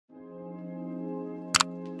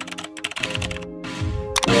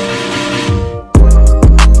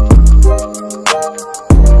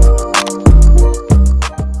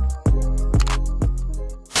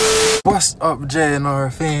up, Jay and our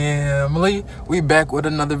family? We back with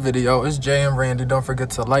another video. It's Jay and Randy. Don't forget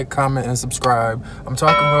to like, comment, and subscribe. I'm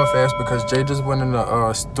talking real fast because Jay just went in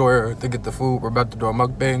the store to get the food. We're about to do a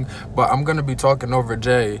mukbang, but I'm gonna be talking over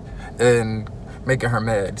Jay and making her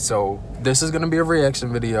mad. So this is gonna be a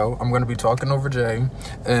reaction video. I'm gonna be talking over Jay,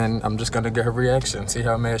 and I'm just gonna get her reaction. See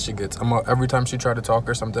how mad she gets. Every time she try to talk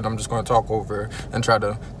or something, I'm just gonna talk over her and try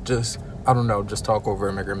to just, I don't know, just talk over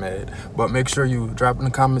and make her mad. But make sure you drop in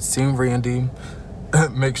the comments, Team Randy.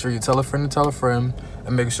 Make sure you tell a friend to tell a friend.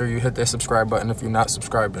 And make sure you hit that subscribe button if you're not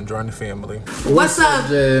subscribed and join the family. What's up,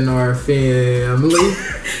 Jay and our family?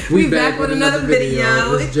 We back with another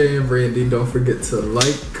video. It's Jay and Randy. Don't forget to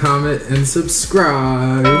like, comment, and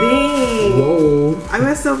subscribe. Dang. Whoa. I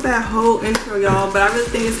messed up that whole intro, y'all, but I really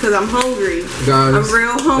think it's because I'm hungry. Guys, I'm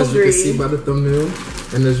real hungry. As you can see by the thumbnail,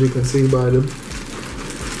 and as you can see by the...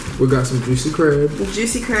 We got some juicy crab.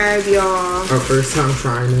 Juicy crab, y'all. Our first time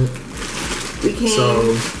trying it. We came.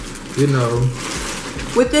 So, you know.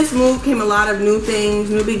 With this move came a lot of new things,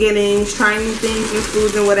 new beginnings, trying new things, new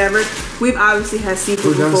foods and whatever. We've obviously had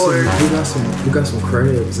seafood before. We got some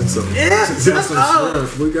crabs and some. Yeah,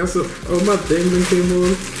 shrimp. We got some. Oh, my thing that came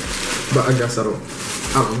on. But I guess I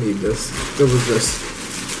don't need this. It was just.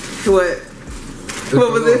 What?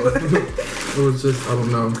 What was it? It was just, I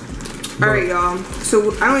don't know. Alright, y'all.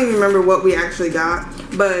 So I don't even remember what we actually got,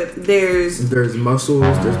 but there's mussels,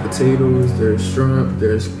 there's potatoes, there's shrimp,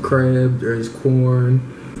 there's crab, there's corn,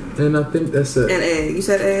 and I think that's it. An egg. You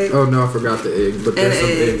said egg? Oh no, I forgot the egg, but there's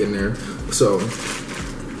some egg in there. So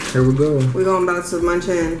here we go. We're going about to munch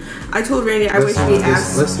in. I told Randy I wish we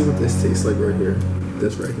asked. Let's see what this tastes like right here.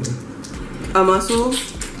 This right here. A mussel.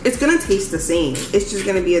 It's gonna taste the same. It's just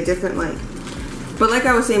gonna be a different But like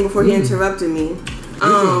I was saying before he interrupted me.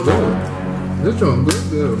 This one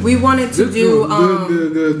good. We wanted to do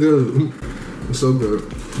good. It's so good.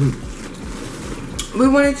 We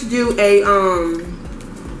wanted to do a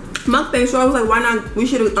mukbang, so I was like, why not? We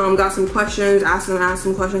should have got some questions, asked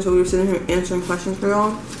some questions, so we were sitting here answering questions for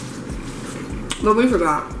y'all. But we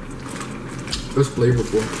forgot. It's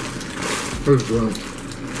flavorful. It's good.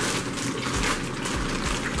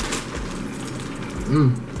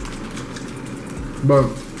 But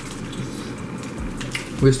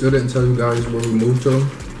we still didn't tell you guys where we moved to,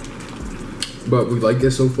 but we like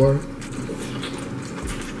it so far.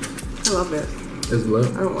 I love it. It's lit.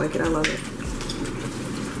 I don't like it. I love it.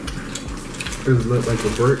 It's lit like a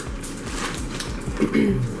brick.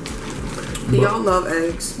 Y'all love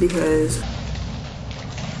eggs because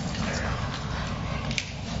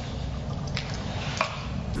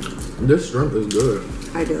this shrimp is good.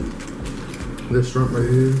 I do. This shrimp right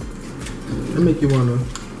here, it make you wanna.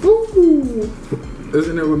 Woo!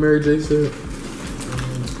 Isn't that what Mary J said?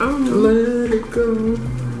 Let it go.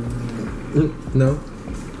 No.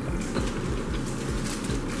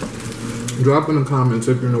 Drop in the comments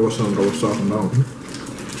if you know what song I was talking about.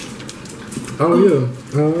 Oh yeah.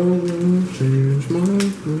 I won't change my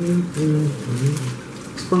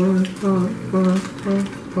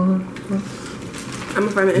I'm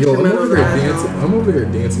gonna find an instrumental. I'm over here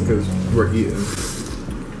dancing because we're eating.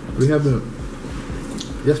 We haven't.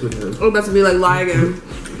 Yes, we have. Oh, about to be like lie again.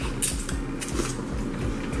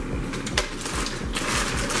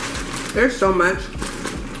 There's so much.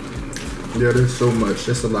 Yeah, there's so much.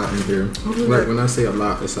 There's a lot in here. Like when I say a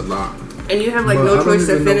lot, it's a lot. And you have like no choice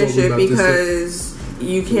to finish it because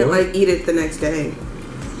you can't like eat it the next day.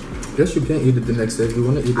 Yes, you can't eat it the next day if you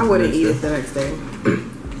want to eat it. I wouldn't eat it the next day.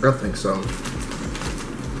 I think so.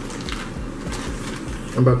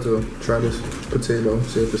 I'm about to try this potato,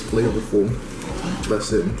 see if it's flavorful. Let's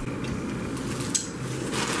see.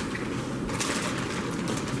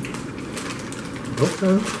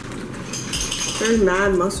 Okay. There's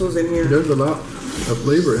mad mussels in here. There's a lot of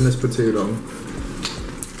flavor in this potato.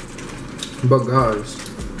 But guys,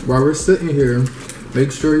 while we're sitting here,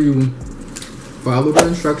 make sure you follow the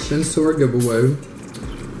instructions to our giveaway.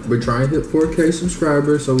 We're trying to hit 4K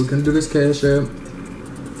subscribers so we can do this cash app.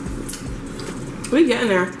 We getting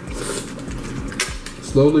there.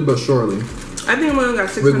 Slowly but surely. I think we only got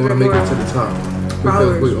 600 we're gonna make more it to the top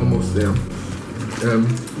because we're almost there.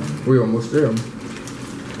 We're almost there.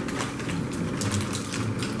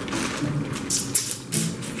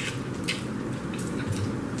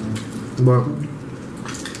 But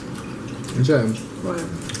James,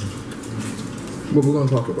 what we're gonna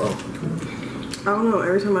talk about? I don't know.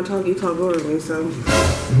 Every time I talk, you talk over me, so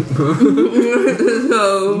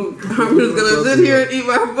so I'm just gonna sit here and eat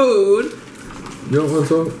my food. You don't want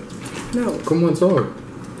to talk? No. Come on, talk.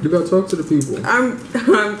 You gotta talk to the people. I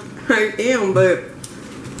am, but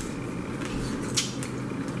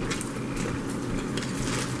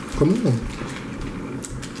Come on.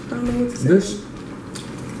 don't know what to say.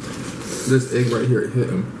 This egg right here hit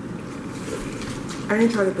him. I need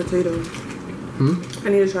to try the potato. I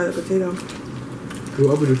need to try the potato.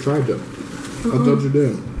 Well, I would have tried that. I thought you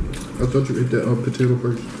did. I thought you ate that potato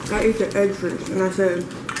first. I ate the egg first, and I said,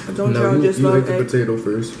 don't no, y'all you, just you love ate the egg. potato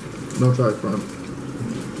first. Don't try it, front.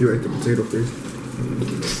 You ate the potato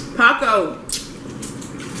first. Paco!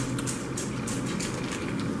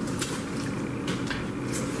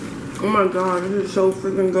 Oh my god, this is so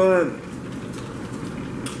freaking good.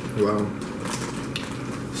 Wow.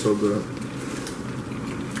 So good.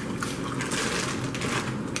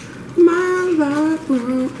 My life.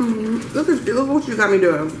 Look what you got me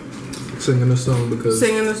doing. Singing the song because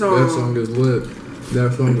Singing the song. that song is lit.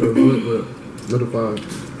 That song is lit. Lit a vibe.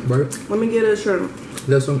 Right? Let me get a shrimp.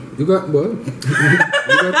 That song. You got what? You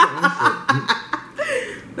got your own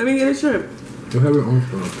shrimp. Let me get a shrimp. You have your own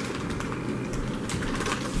shrimp.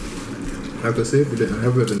 I could say if you didn't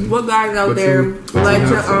have it. What guys out there like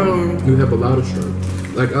to You have a lot of shrimp.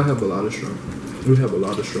 Like I have a lot of shrimp. You have a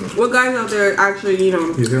lot of shrimp. What guys out there actually,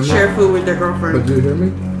 You hear me? share food with their girlfriend? But do you hear me?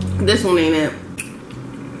 This one ain't it.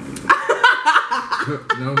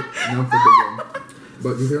 No, for the game.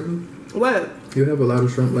 But you hear me? What? You have a lot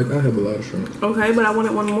of shrimp. Like I have a lot of shrimp. Okay, but I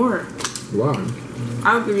wanted one more. Why?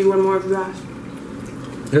 I'll give you one more if you ask.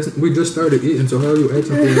 We just started eating, so how are you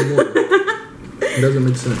asking for one more? It doesn't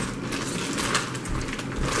make sense.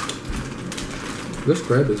 This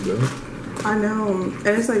crab is good. I know, and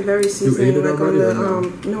it's like very seasoned. You ate it like already on or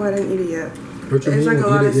the no, I didn't eat it yet. What you It's mean? like a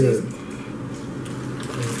lot of Eat it seasoning.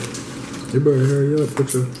 yet? You better hurry up.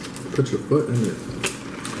 Put your foot in it.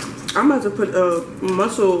 I'm about to put a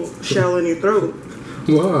mussel shell in your throat.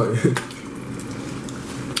 Why?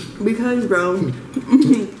 Because, bro,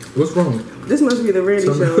 What's wrong? this must be the Randy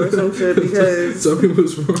show or some shit. Because Tell me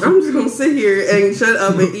what's wrong. I'm just gonna sit here and shut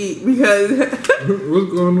up and eat because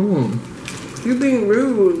What's going on? you're being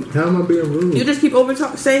rude. How am I being rude? You just keep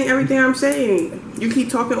saying everything I'm saying. You keep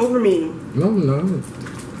talking over me. No, I'm not.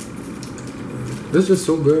 This is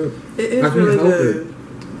so good. It is I can't really help good. it.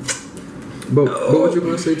 But what you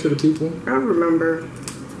gonna say to the people? I remember.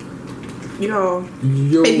 Yo,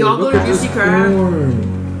 Yo, if y'all go look to at this Juicy Crab,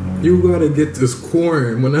 corn. You gotta get this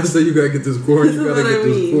corn. When I say you gotta get this corn, This you is gotta what get I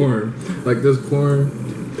this mean. corn. Like this corn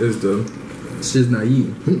is the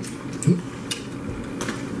shiznai.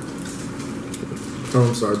 Oh,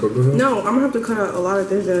 I'm sorry, but go ahead. no, I'm gonna have to cut out a lot of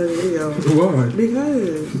things in this video. Why?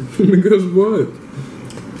 Because Because what?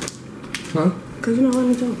 Huh? you know, let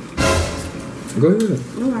me talk. Go ahead.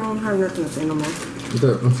 No, I don't have nothing to say no more.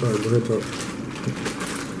 Okay, I'm sorry. Go ahead, talk.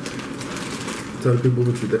 Tell the people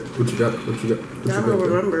what you got. I don't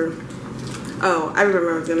remember. Oh, I remember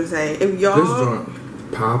what I was gonna say. If y'all This joint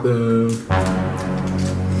popping.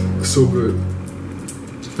 So good.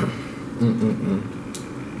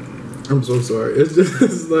 I'm so sorry. It's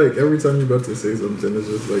just like every time you're about to say something, it's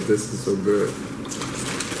just like this is so good.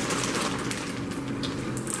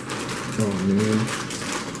 Oh man.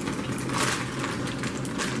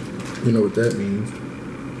 You know what that means.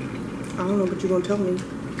 I don't know, but you gonna tell me.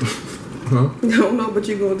 Huh? I don't know, but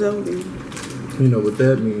you gonna tell me. You know what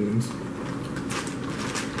that means.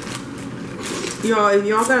 Y'all, if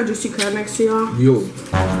y'all got a Juicy Crab next to y'all, Yo.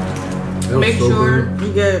 That make was so sure good.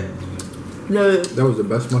 you get the, That was the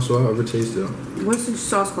best mussel I ever tasted. what's the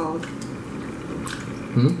sauce called?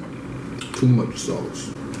 Too much sauce.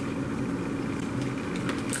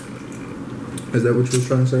 Is that what you was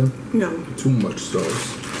trying to say? No. Too much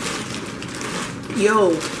sauce.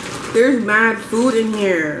 Yo, there's mad food in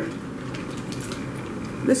here.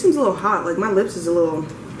 This seems a little hot. Like my lips is a little.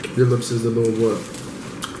 Your lips is a little what?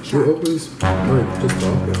 You always like just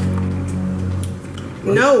talking.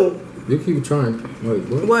 Like, No. You keep trying. Like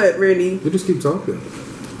what? What, Randy? You just keep talking.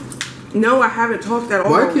 No, I haven't talked at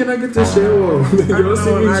all. Why can't I get this shell off? Y'all don't see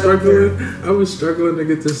know, me I don't struggling? I was struggling to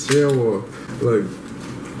get this shell off. Like,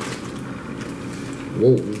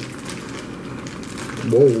 whoa.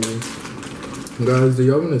 Guys, do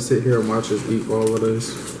y'all want to sit here and watch us eat all of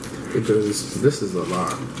this? Because this is a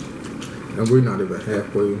lot. And we're not even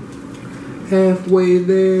halfway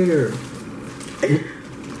there.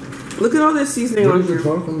 Look at all this seasoning What on are you here.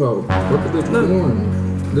 talking about? Look at this Look.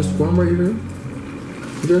 corn. This corn right here?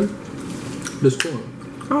 Okay? This corn.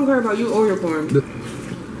 I don't care about you or your corn. You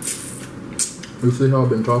see how I've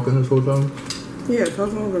been talking this whole time? Yeah,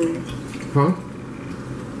 talking over me. Huh?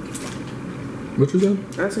 What you said?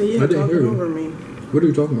 I said, yeah, I didn't hear talking you. over me. What are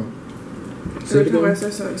you talking about? Say it Every time I again.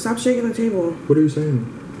 said something, stop shaking the table. What are you saying?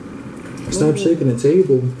 Stop shaking the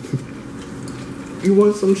table. You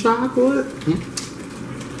want some chocolate?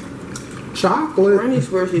 Chocolate? Randy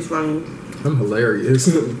swears he's funny. I'm hilarious.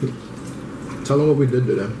 Tell them what we did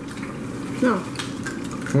today. No.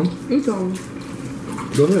 Huh? You tell him.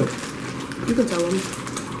 Go ahead. You can tell him.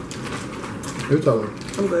 You tell him.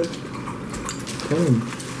 I'm good. Tell him.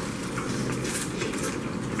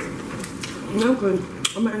 No, I'm good.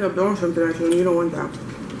 I'm gonna end up doing something at you and you don't want that.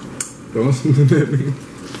 Throwing something at me?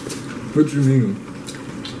 What you mean?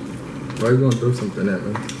 Why are you gonna throw something at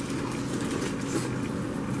me?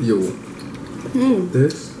 Yo.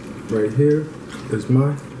 This right here is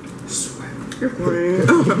my sweat. You're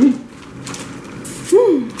funny.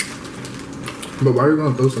 But why are you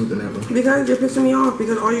gonna throw something at me? Because you're pissing me off.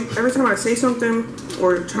 Because every time I say something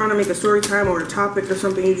or trying to make a story time or a topic or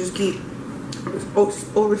something, you just keep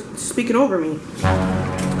speaking over me.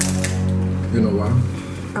 You know why?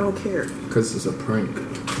 I don't care. Because it's a prank.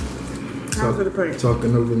 How's it a prank?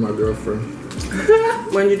 Talking over my girlfriend.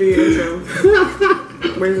 When you do your intro?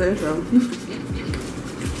 Where's the intro?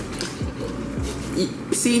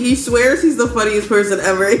 See, he swears he's the funniest person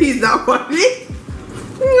ever. He's not funny.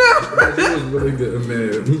 You was really getting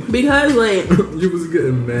mad. Because, like... You was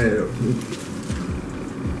getting mad.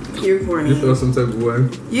 You're corny. You felt some type of way?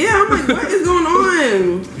 Yeah, I'm like, what is going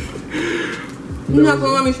on? You're not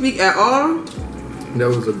gonna let me speak at all? That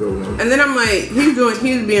was a good one. And then I'm like, he's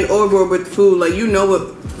being overboard with food. Like, you know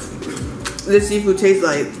what this seafood tastes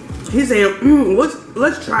like. He's saying,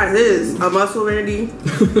 let's try this. A mussel, Randy.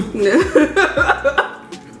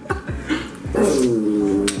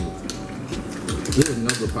 This is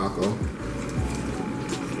another Paco.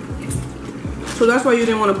 So that's why you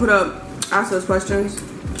didn't want to ask us questions?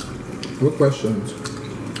 What questions?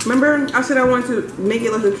 Remember I said I wanted to make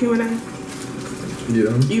it like a Q&A?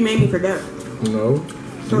 Yeah. You made me forget. No.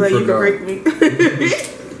 So that you could break me.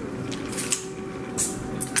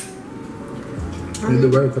 Either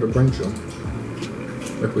way, I could have pranked you.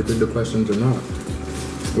 If we did the questions or not,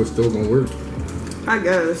 we're still gonna work. I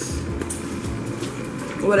guess.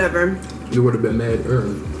 Whatever. You would have been mad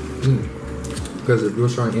earned. Because if you were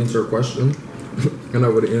trying to answer a question, and I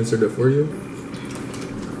would have answered it for you,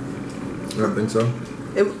 I don't think so.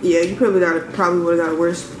 Yeah, you probably would have got a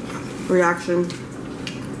worse reaction.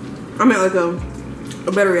 I meant like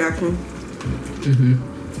a better reaction.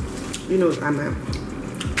 You know what I meant.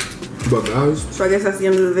 But guys, so I guess that's the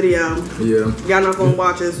end of the video. Yeah. Y'all not gonna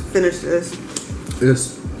watch us finish this.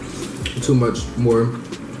 It's too much more.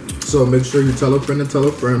 So make sure you tell a friend to tell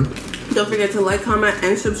a friend. Don't forget to like, comment,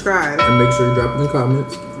 and subscribe. And make sure you drop in the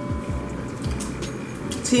comments.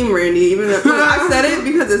 Team Randy, even though I said it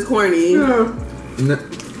because it's corny.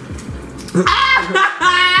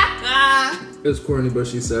 It's corny, but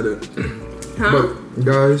she said it. Huh? But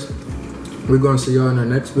guys, we're gonna see y'all in our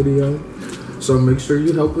next video. So make sure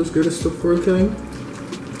you help us get us to 4K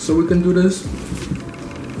so we can do this.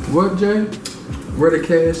 What, Jay? Where the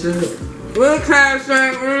cash at? Where the cash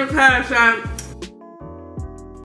at? Where the cash at?